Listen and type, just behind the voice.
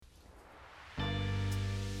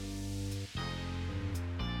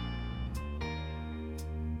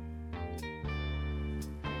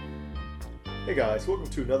Hey guys, welcome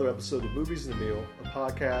to another episode of Movies and the Meal, a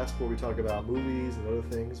podcast where we talk about movies and other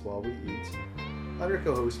things while we eat. I'm your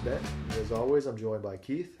co-host Ben, and as always I'm joined by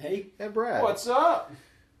Keith. Hey. And Brad. What's up?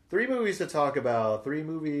 3 movies to talk about, 3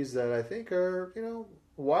 movies that I think are,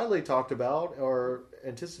 widely talked about or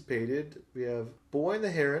anticipated. We have Boy and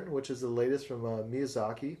The Heron, which is the latest from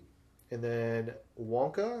Miyazaki, and then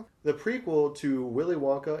Wonka, the prequel to Willy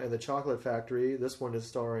Wonka and the Chocolate Factory. This one is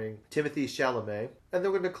starring Timothée Chalamet. And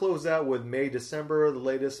then we're going to close out with May, December, the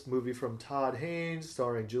latest movie from Todd Haynes,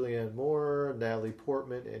 starring Julianne Moore, Natalie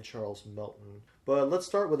Portman, and Charles Melton. But let's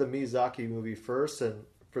start with a Miyazaki movie first, and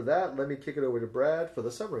for that, let me kick it over to Brad for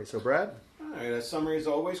the summary. So, Brad? All right, a summary is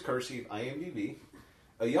always courtesy of IMDb.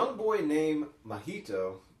 A young boy named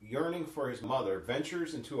Mahito, yearning for his mother,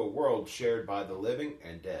 ventures into a world shared by the living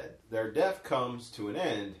and dead. Their death comes to an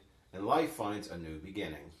end, and life finds a new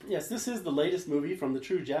beginning. Yes, this is the latest movie from the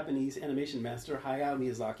true Japanese animation master Hayao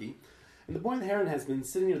Miyazaki. And The Boy and the Heron has been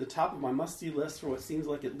sitting near the top of my must-see list for what seems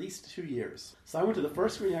like at least 2 years. So I went to the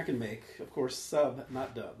first screening I could make, of course sub,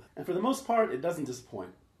 not dub. And for the most part, it doesn't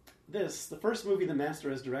disappoint. This, the first movie the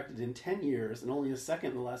master has directed in 10 years and only his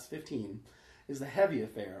second in the last 15, is a heavy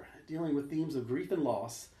affair, dealing with themes of grief and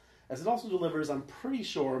loss, as it also delivers, I'm pretty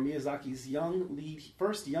sure, Miyazaki's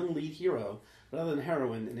first young lead hero, rather than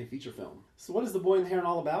heroine, in a feature film. So what is The Boy and the Heron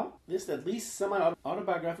all about? This at least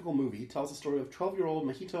semi-autobiographical movie tells the story of 12-year-old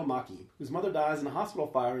Mahito Maki, whose mother dies in a hospital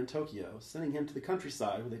fire in Tokyo, sending him to the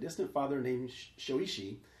countryside with a distant father named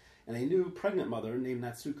Shoichi, and a new pregnant mother named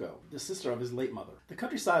Natsuko, the sister of his late mother. The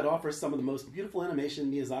countryside offers some of the most beautiful animation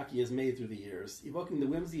Miyazaki has made through the years, evoking the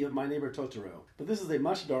whimsy of My Neighbor Totoro, but this is a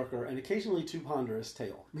much darker and occasionally too ponderous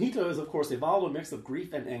tale. Mahito is of course a volatile mix of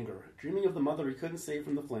grief and anger, dreaming of the mother he couldn't save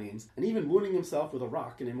from the flames, and even wounding himself with a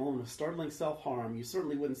rock in a moment of startling self-harm you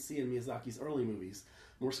certainly wouldn't see in Miyazaki's early movies,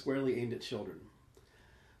 more squarely aimed at children.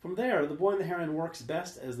 From there, The Boy and the Heron works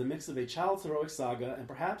best as the mix of a child's heroic saga and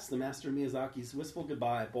perhaps the master Miyazaki's wistful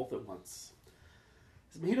goodbye both at once.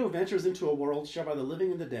 As Mahito ventures into a world shared by the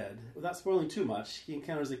living and the dead, without spoiling too much, he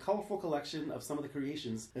encounters a colorful collection of some of the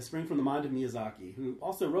creations that spring from the mind of Miyazaki, who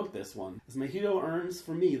also wrote this one, as Mahito earns,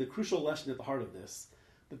 for me, the crucial lesson at the heart of this,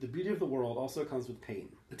 that the beauty of the world also comes with pain.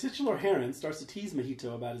 The titular Heron starts to tease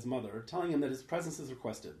Mahito about his mother, telling him that his presence is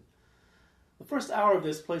requested. The first hour of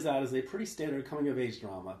this plays out as a pretty standard coming-of-age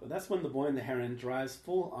drama, but that's when The Boy and the Heron drives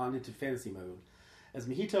full-on into fantasy mode, as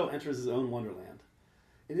Mahito enters his own wonderland.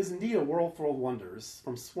 It is indeed a world full of wonders,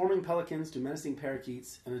 from swarming pelicans to menacing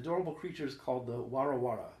parakeets and adorable creatures called the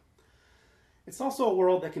Warawara. It's also a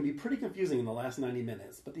world that can be pretty confusing in the last 90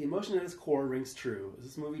 minutes, but the emotion at its core rings true, as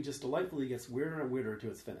this movie just delightfully gets weirder and weirder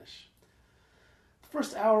to its finish. The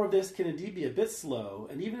first hour of this can indeed be a bit slow,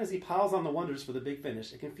 and even as he piles on the wonders for the big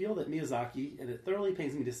finish, it can feel that Miyazaki, and it thoroughly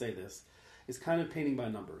pains me to say this, is kind of painting by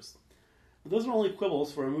numbers. But those are only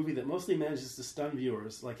quibbles for a movie that mostly manages to stun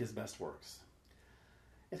viewers like his best works.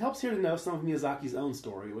 It helps here to know some of Miyazaki's own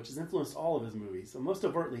story, which has influenced all of his movies, and most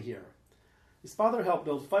overtly here. His father helped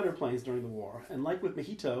build fighter planes during the war, and like with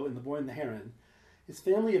Mahito in The Boy and the Heron, his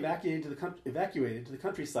family evacuated to the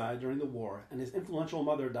countryside during the war, and his influential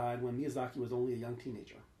mother died when Miyazaki was only a young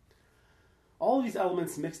teenager. All of these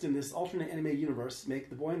elements mixed in this alternate anime universe make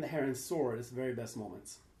The Boy and the Heron soar at its very best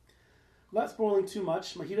moments. Without spoiling too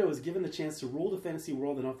much, Mahito is given the chance to rule the fantasy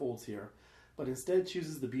world that unfolds here, but instead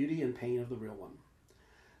chooses the beauty and pain of the real one.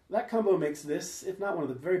 That combo makes this, if not one of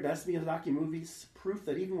the very best Miyazaki movies, proof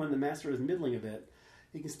that even when the master is middling a bit,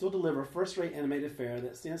 he can still deliver first-rate animated fare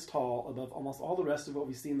that stands tall above almost all the rest of what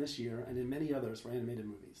we've seen this year and in many others for animated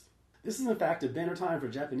movies. This is in fact a banner time for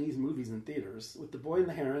Japanese movies in theaters, with The Boy and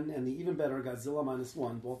the Heron and the even better Godzilla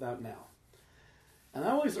 -1 both out now. And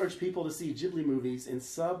I always urge people to see Ghibli movies in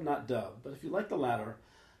sub, not dub, but if you like the latter,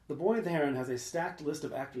 The Boy and the Heron has a stacked list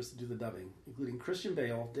of actors to do the dubbing, including Christian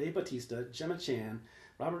Bale, Dave Bautista, Gemma Chan,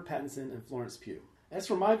 Robert Pattinson, and Florence Pugh. As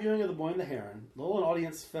for my viewing of The Boy and the Heron, the whole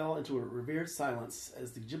audience fell into a revered silence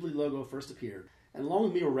as the Ghibli logo first appeared, and along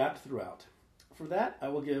with me were wrapped throughout. For that, I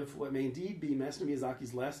will give what may indeed be Master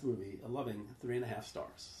Miyazaki's last movie a loving 3.5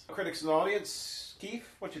 stars. Critics and audience, Keith,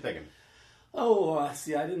 what you thinking?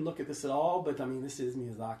 See, I didn't look at this at all, but I mean, this is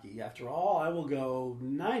Miyazaki. After all, I will go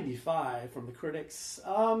 95 from the critics.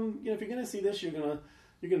 If you're going to see this, you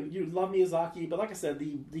love Miyazaki, but like I said,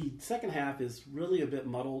 the second half is really a bit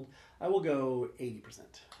muddled. I will go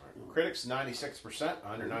 80%. Right. Critics 96%,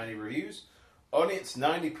 190 reviews. Audience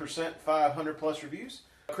 90%, 500 plus reviews.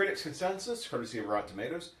 Critics consensus, courtesy of Rotten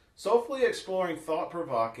Tomatoes, soulfully exploring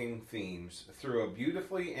thought-provoking themes through a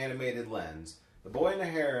beautifully animated lens. The Boy and the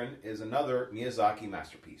Heron is another Miyazaki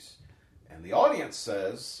masterpiece. And the audience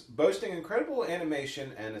says, boasting incredible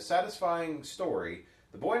animation and a satisfying story,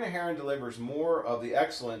 The Boy and The Heron delivers more of the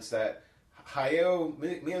excellence that Hayao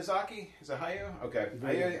Miyazaki, is it Hayao? Okay.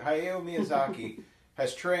 Hayao Miyazaki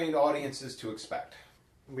has trained audiences to expect.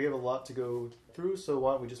 We have a lot to go through, so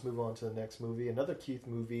why don't we just move on to the next movie? Another Keith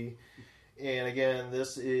movie. And again,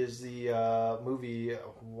 this is the movie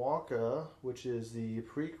Wonka, which is the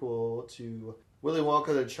prequel to Willy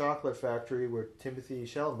Wonka the Chocolate Factory, where Timothée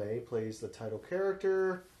Chalamet plays the title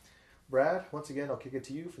character. Brad, once again, I'll kick it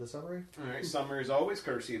to you for the summary. All right, summary as always,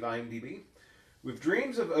 courtesy of IMDb. With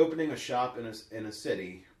dreams of opening a shop in a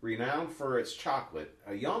city renowned for its chocolate,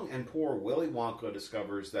 a young and poor Willy Wonka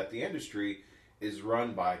discovers that the industry is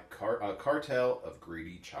run by a cartel of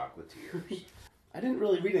greedy chocolatiers. I didn't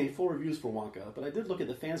really read any full reviews for Wonka, but I did look at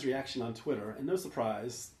the fans' reaction on Twitter, and no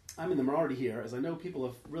surprise, I'm in the minority here, as I know people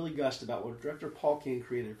have really gushed about what director Paul King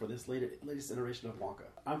created for this latest iteration of Wonka.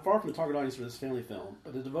 I'm far from the target audience for this family film,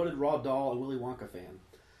 but a devoted Roald Dahl and Willy Wonka fan.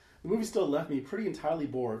 The movie still left me pretty entirely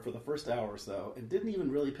bored for the first hour or so, and didn't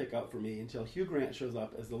even really pick up for me until Hugh Grant shows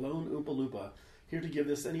up as the lone Oompa Loompa, here to give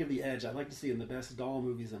this any of the edge I'd like to see in the best doll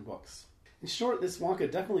movies and books. In short, this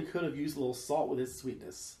Wonka definitely could have used a little salt with its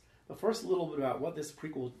sweetness. But first, a little bit about what this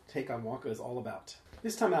prequel take on Wonka is all about.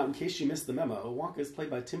 This time out, in case you missed the memo, Wonka is played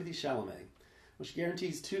by Timothée Chalamet, which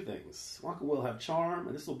guarantees two things. Wonka will have charm,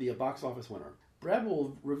 and this will be a box office winner. Brad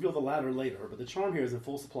will reveal the latter later, but the charm here is in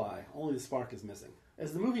full supply, only the spark is missing.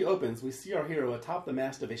 As the movie opens, we see our hero atop the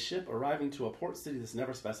mast of a ship arriving to a port city that's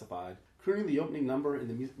never specified, crooning the opening number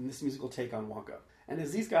in this musical take on Wonka. And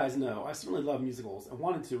as these guys know, I certainly love musicals, and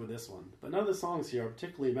wanted to with this one, but none of the songs here are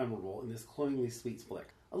particularly memorable in this cloyingly sweet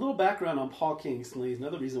flick. A little background on Paul King explains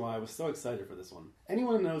another reason why I was so excited for this one.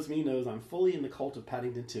 Anyone who knows me knows I'm fully in the cult of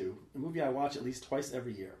Paddington 2, a movie I watch at least twice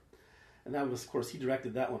every year. And that was, of course, he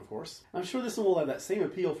directed that one, of course. I'm sure this one will have that same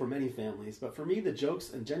appeal for many families, but for me, the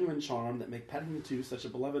jokes and genuine charm that make Paddington 2 such a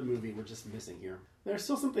beloved movie were just missing here. There are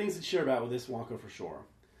still some things to cheer about with this Wonka for sure.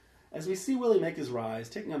 As we see Willy make his rise,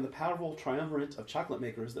 taking on the powerful triumvirate of chocolate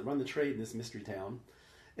makers that run the trade in this mystery town,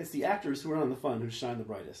 it's the actors who are on the fun who shine the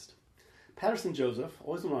brightest. Patterson Joseph,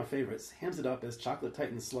 always one of my favorites, hams it up as Chocolate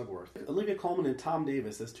Titan Slugworth. Olivia Colman and Tom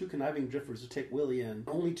Davis as two conniving drifters who take Willy in,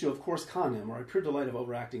 only to, of course, con him, are a pure delight of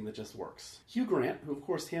overacting that just works. Hugh Grant, who, of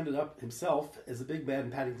course, hammed it up himself as the big bad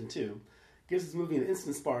in Paddington 2, gives this movie an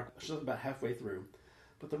instant spark, shows up about halfway through.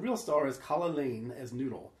 But the real star is Kala Lane as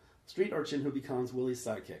Noodle, street urchin who becomes Willy's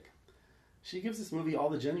sidekick. She gives this movie all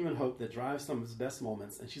the genuine hope that drives some of its best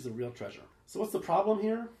moments, and she's a real treasure. So what's the problem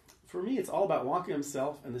here? For me, it's all about Wonka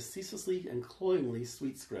himself and the ceaselessly and cloyingly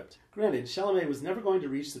sweet script. Granted, Chalamet was never going to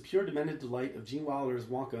reach the pure demented delight of Gene Wilder's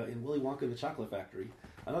Wonka in Willy Wonka and the Chocolate Factory,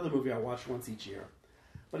 another movie I watch once each year.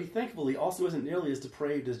 But he thankfully also isn't nearly as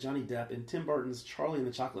depraved as Johnny Depp in Tim Burton's Charlie and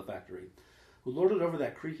the Chocolate Factory, who lorded over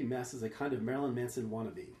that creepy mess as a kind of Marilyn Manson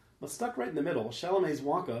wannabe. But stuck right in the middle, Chalamet's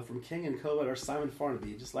Wonka from King & co-editor Simon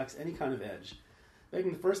Farnaby just lacks any kind of edge,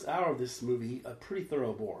 making the first hour of this movie a pretty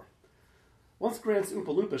thorough bore. Once Grant's Oompa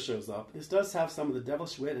Loompa shows up, this does have some of the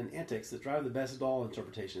devilish wit and antics that drive the best doll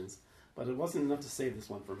interpretations, but it wasn't enough to save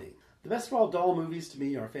this one for me. The best Roald Dahl movies to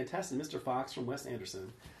me are Fantastic Mr. Fox from Wes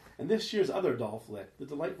Anderson, and this year's other doll flick, the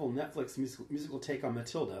delightful Netflix musical take on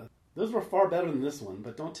Matilda. Those were far better than this one,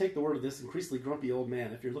 but don't take the word of this increasingly grumpy old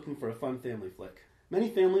man if you're looking for a fun family flick.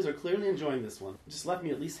 Many families are clearly enjoying this one, it just left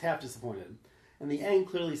me at least half disappointed, and the end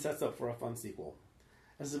clearly sets up for a fun sequel.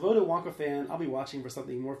 As a devoted Wonka fan, I'll be watching for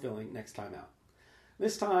something more filling next time out.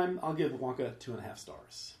 This time, I'll give Wonka 2.5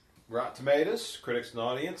 stars. Rotten Tomatoes, critics and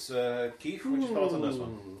audience. Keith, what's your thoughts on this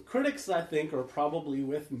one? Critics, I think, are probably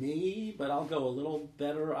with me, but I'll go a little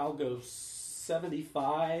better. I'll go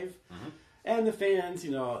 75. Mm-hmm. And the fans,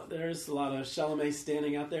 there's a lot of Chalamet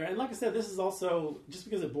standing out there. And like I said, this is also, just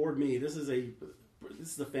because it bored me, this is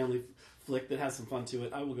a family flick that has some fun to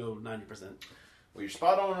it. I will go 90%. Well, you're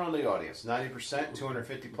spot on the audience. 90%,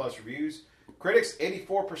 250 plus reviews. Critics,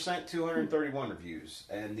 84%, 231 reviews.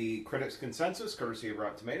 And the critics' consensus, courtesy of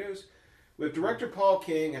Rotten Tomatoes, with director Paul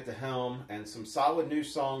King at the helm and some solid new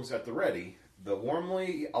songs at the ready, the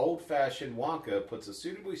warmly old-fashioned Wonka puts a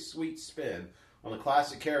suitably sweet spin on the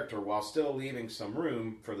classic character while still leaving some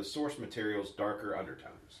room for the source material's darker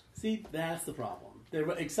undertones. See, that's the problem.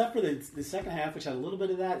 Except for the second half, which had a little bit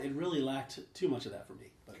of that, it really lacked too much of that for me.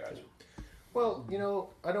 But, gotcha. Well,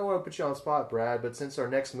 I don't want to put you on the spot, Brad, but since our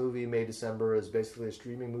next movie, May December, is basically a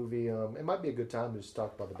streaming movie, it might be a good time to just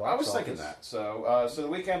talk about the box office. I was thinking that. So the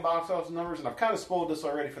weekend box office numbers, and I've kind of spoiled this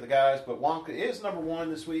already for the guys, but Wonka is number one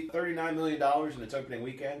this week, $39 million in its opening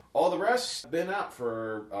weekend. All the rest have been out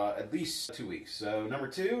for at least 2 weeks. So number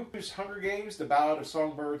two is Hunger Games, The Ballad of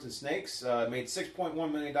Songbirds and Snakes, made $6.1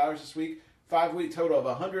 million this week, 5-week total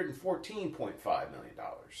of $114.5 million.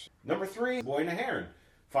 Number three, Boy and The Heron.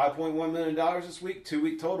 $5.1 million this week,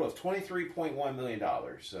 2-week total of $23.1 million.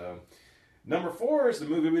 Number 4 is the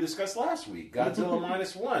movie we discussed last week, Godzilla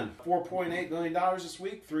Minus One, $4.8 million this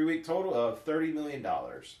week, 3-week total of $30 million.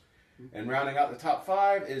 And rounding out the top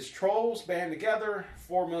 5 is Trolls Band Together,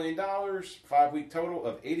 $4 million, 5-week total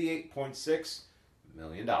of $88.6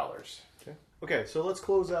 million. Okay, so let's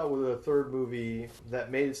close out with a third movie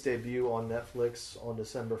that made its debut on Netflix on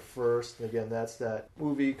December 1st. And again, that's that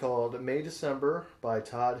movie called May December by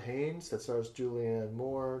Todd Haynes that stars Julianne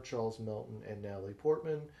Moore, Charles Melton, and Natalie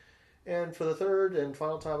Portman. And for the third and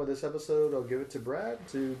final time of this episode, I'll give it to Brad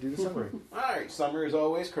to do the summary. All right, summary as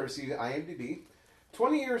always, courtesy of IMDb.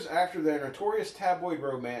 20 years after their notorious tabloid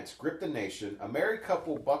romance gripped the nation, a married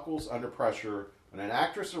couple buckles under pressure when an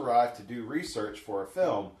actress arrived to do research for a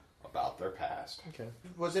film about their past. Okay.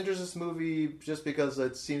 What's interesting this movie just because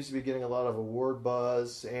it seems to be getting a lot of award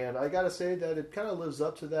buzz, and I gotta say that it kind of lives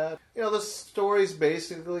up to that. You know, the story's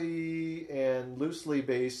basically and loosely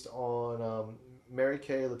based on Mary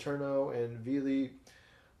Kay Letourneau and Vili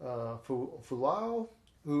Fualaau,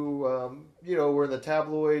 who, you know, were in the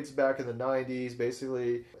tabloids back in the 90s,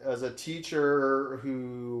 basically as a teacher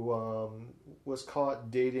who was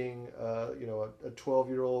caught dating, you know, a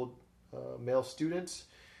 12-year-old male student.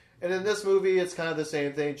 And in this movie, it's kind of the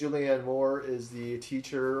same thing. Julianne Moore is the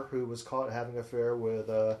teacher who was caught having an affair with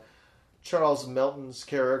Charles Melton's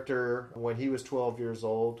character when he was 12 years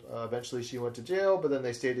old. Eventually, she went to jail, but then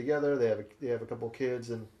they stayed together. They have a couple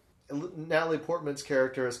kids, and Natalie Portman's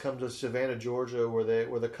character has come to Savannah, Georgia, where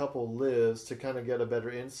the couple lives to kind of get a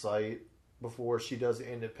better insight before she does an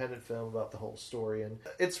independent film about the whole story. And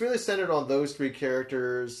it's really centered on those three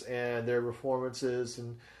characters and their performances.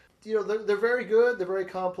 And you know, they're very good. They're very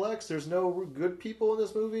complex. There's no good people in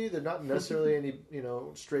this movie. They're not necessarily any, you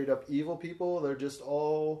know, straight up evil people. They're just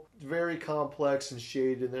all very complex and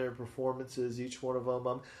shaded in their performances, each one of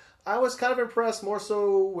them. I was kind of impressed more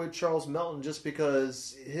so with Charles Melton just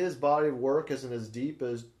because his body of work isn't as deep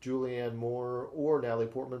as Julianne Moore or Natalie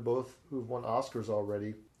Portman, both who've won Oscars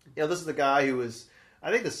already. You know, this is the guy who was,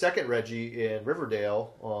 I think, the second Reggie in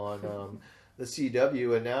Riverdale on the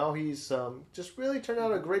CW, and now he's just really turned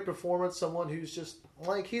out a great performance. Someone who's just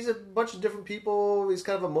like, he's a bunch of different people. He's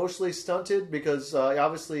kind of emotionally stunted because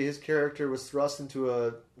obviously his character was thrust into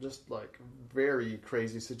a just like very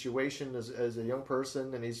crazy situation as a young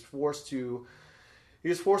person, and he's forced to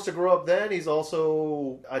grow up. Then he's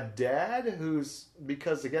also a dad who's,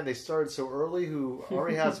 because again they started so early, who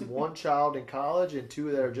already has one child in college and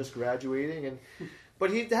two that are just graduating,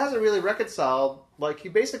 but he hasn't really reconciled. Like, he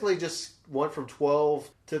basically just went from 12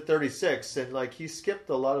 to 36, and like he skipped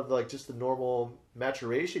a lot of like just the normal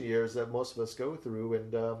maturation years that most of us go through,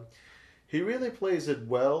 and he really plays it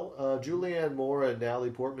well. Julianne Moore and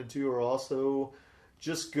Natalie Portman too are also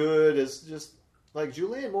just good. As just like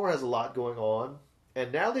Julianne Moore has a lot going on,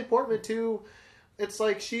 and Natalie Portman too. It's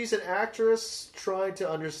like she's an actress trying to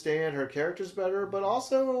understand her characters better, but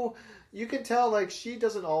also you can tell like she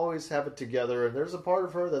doesn't always have it together, and there's a part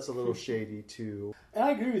of her that's a little shady too. And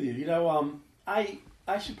I agree with you. You know, I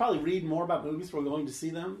should probably read more about movies before going to see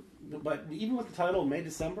them. But even with the title May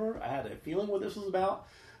December, I had a feeling what this was about.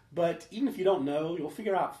 But even if you don't know, you'll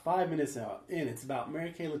figure out 5 minutes in. It's about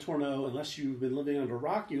Mary Kay Letourneau. Unless you've been living under a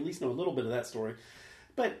rock, you at least know a little bit of that story.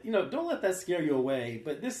 But, you know, don't let that scare you away.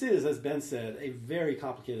 But this is, as Ben said, a very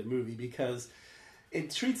complicated movie because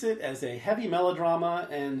it treats it as a heavy melodrama,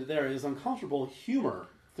 and there is uncomfortable humor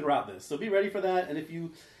throughout this. So be ready for that. And if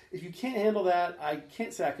you can't handle that, I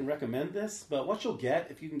can't say I can recommend this, but what you'll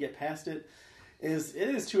get, if you can get past it, is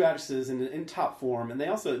two actresses in top form, and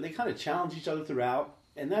they kind of challenge each other throughout,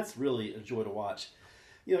 and that's really a joy to watch.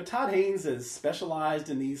 You know, Todd Haynes has specialized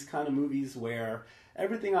in these kind of movies where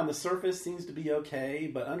everything on the surface seems to be okay,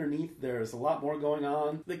 but underneath there's a lot more going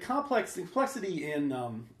on. The complexity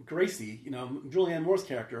in Gracie, you know, Julianne Moore's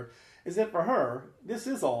character, is that for her, this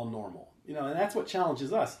is all normal. You know, and that's what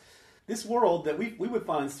challenges us. This world that we would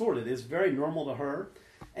find sordid is very normal to her.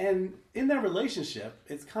 And in their relationship,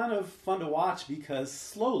 it's kind of fun to watch because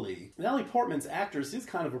slowly, Natalie Portman's actress is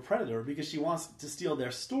kind of a predator because she wants to steal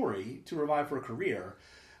their story to revive her career.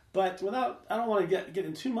 But I don't want to get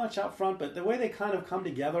in too much out front, but the way they kind of come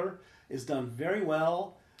together is done very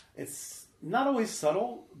well. It's not always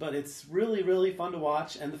subtle, but it's really, really fun to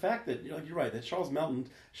watch. And the fact that, you know, you're right, that Charles Melton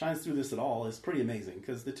shines through this at all is pretty amazing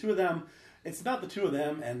because the two of them, it's about the two of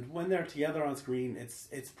them, and when they're together on screen, it's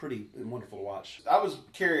pretty wonderful to watch. I was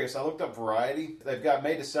curious. I looked up Variety. They've got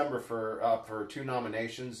May December for 2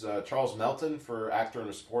 nominations. Charles Melton for actor in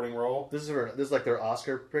a supporting role. This is like their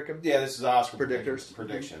Oscar pick. Yeah, this is Oscar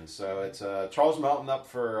predictions. So it's Charles Melton up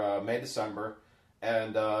for May December,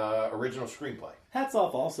 and original screenplay. Hats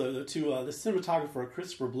off also to the cinematographer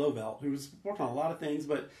Christopher Blovelt, who's worked on a lot of things,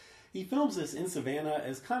 but he films this in Savannah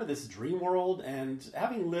as kind of this dream world, and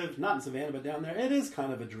having lived not in Savannah but down there, it is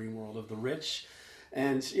kind of a dream world of the rich.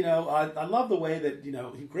 And, I love the way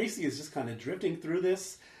that, Gracie is just kind of drifting through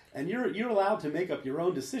this, and you're allowed to make up your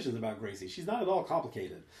own decisions about Gracie. She's not at all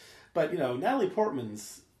complicated. But, Natalie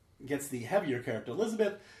Portman's gets the heavier character.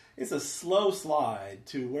 Elizabeth, it's a slow slide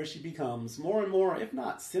to where she becomes more and more, if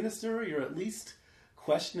not sinister, you're at least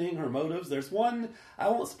questioning her motives. There's one, I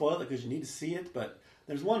won't spoil it because you need to see it, but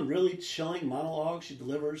there's one really chilling monologue she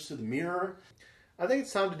delivers to the mirror. I think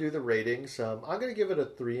it's time to do the ratings. I'm going to give it a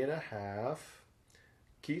 3.5.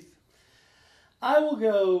 Keith? I will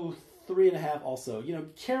go 3.5 also.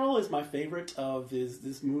 Carol is my favorite of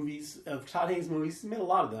his movies, of Todd Haynes' movies. He's made a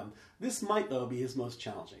lot of them. This might, though, be his most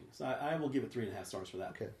challenging. So I will give it 3.5 stars for that.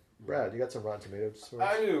 Okay. Brad, you got some Rotten Tomatoes for us?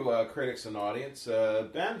 I do critics and audience.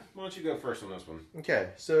 Ben, why don't you go first on this one? Okay,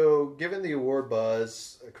 so given the award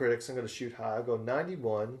buzz, critics, I'm going to shoot high. I'll go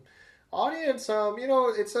 91. Audience,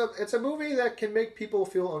 it's a movie that can make people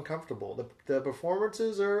feel uncomfortable. The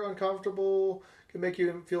performances are uncomfortable, can make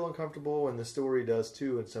you feel uncomfortable, and the story does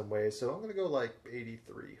too in some ways. So I'm going to go like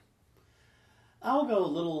 83. I'll go a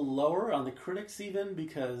little lower on the critics even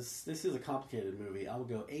because this is a complicated movie. I'll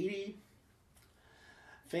go 80.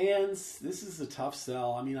 Fans, this is a tough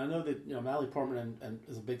sell. I mean, I know that Natalie Portman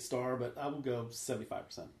is a big star, but I will go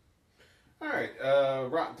 75%. All right,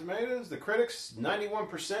 Rotten Tomatoes, the critics,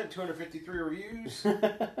 91%, 253 reviews.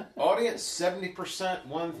 Audience, 70%,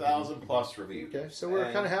 1,000 plus reviews. Okay, so we're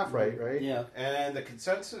kind of half right? Yeah. And the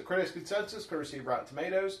critics' consensus, courtesy of Rotten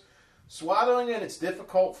Tomatoes, swaddling in its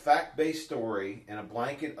difficult fact-based story in a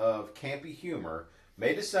blanket of campy humor,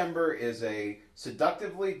 May December is a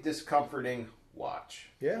seductively discomforting watch.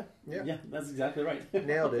 Yeah, that's exactly right.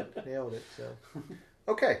 Nailed it. So,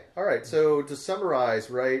 okay, all right. So to summarize,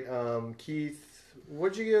 right, Keith,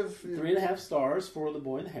 what'd you give? 3.5 stars for The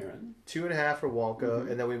Boy and the Heron. 2.5 for Wonka,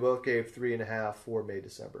 and then we both gave 3.5 for May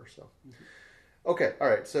December. So, okay, all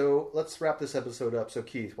right. So let's wrap this episode up. So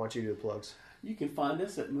Keith, why don't you do the plugs? You can find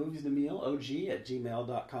us at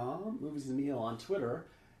moviesthemealog@gmail.com, Movies the Meal on Twitter.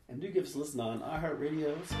 And do give us a listen on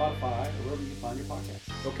iHeartRadio, Spotify, or wherever you can find your podcasts.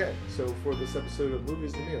 Okay, so for this episode of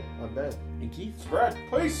Movies the Meal, I'm Ben. And Keith. Spread.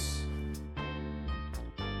 Peace.